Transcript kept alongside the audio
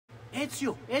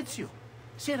Ezio.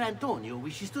 Ser Antonio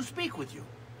wishes to speak with you.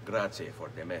 Grazie for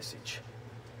the message.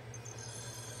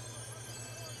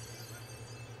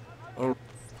 Oh.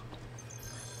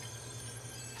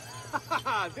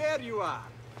 There you are.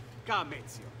 Come,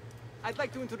 Ezio. I'd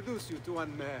like to introduce you to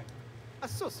an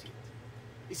associate.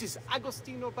 This is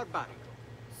Agostino Barbarigo,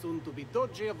 soon to be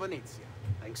Doge of Venezia,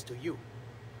 thanks to you.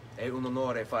 È un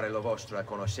onore fare la vostra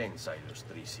conoscenza,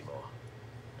 illustrissimo.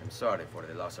 I'm sorry for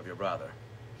the loss of your brother.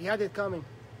 He had it coming.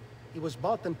 He was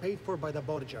bought and paid for by the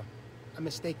Borgia. A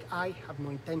mistake I have no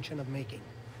intention of making.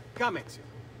 Come, Ezio.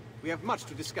 We have much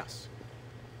to discuss.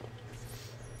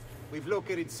 We've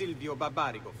located Silvio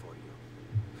Barbarigo for you.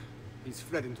 He's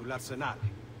fled into l'Arsenale.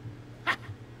 Ha!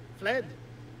 Fled?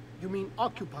 You mean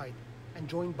occupied, and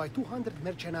joined by 200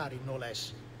 mercenari, no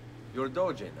less. You're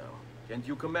Doge now. Can't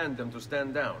you command them to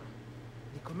stand down?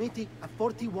 The committee of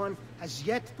 41 has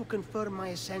yet to confirm my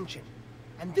ascension.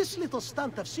 And this little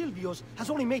stunt of Silvio's has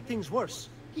only made things worse.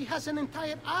 He has an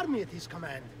entire army at his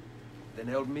command. Then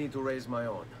help me to raise my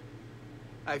own.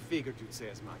 I figured you'd say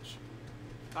as much.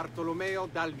 Bartolomeo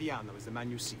d'Alviano is the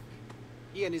man you seek.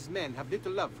 He and his men have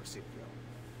little love for Silvio.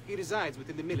 He resides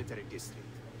within the military district,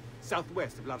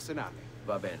 southwest of l'Arsenale.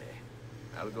 Va bene.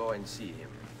 I'll go and see him.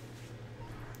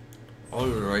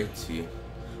 Alrighty.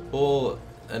 Well,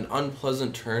 an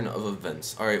unpleasant turn of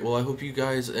events. Alright, well, I hope you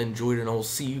guys enjoyed, and I will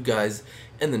see you guys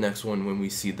in the next one when we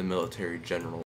see the military general.